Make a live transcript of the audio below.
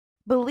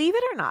Believe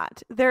it or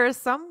not, there are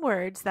some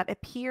words that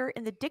appear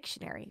in the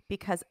dictionary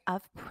because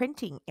of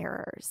printing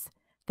errors.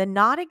 The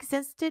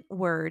non-existent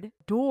word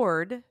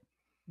DORD,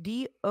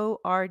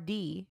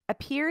 DORD,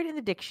 appeared in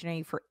the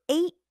dictionary for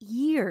 8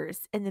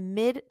 years in the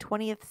mid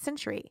 20th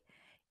century.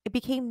 It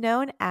became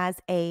known as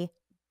a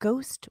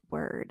ghost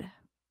word.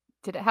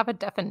 Did it have a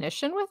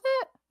definition with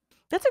it?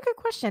 That's a good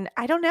question.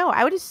 I don't know.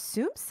 I would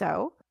assume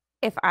so.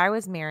 If I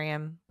was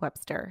Merriam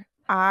Webster,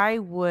 I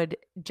would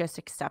just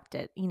accept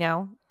it.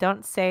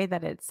 Don't say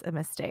that it's a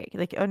mistake.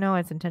 Like, oh no,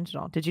 it's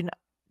intentional. Do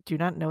you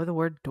not know the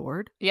word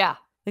DORD? Yeah.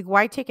 Like,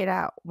 why take it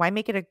out? Why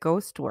make it a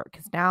ghost word?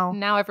 Because now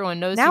Now everyone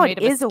knows now you it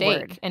made a is a mistake,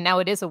 word. and now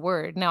it is a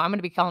word. Now I'm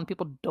gonna be calling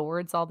people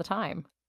DORDS all the time.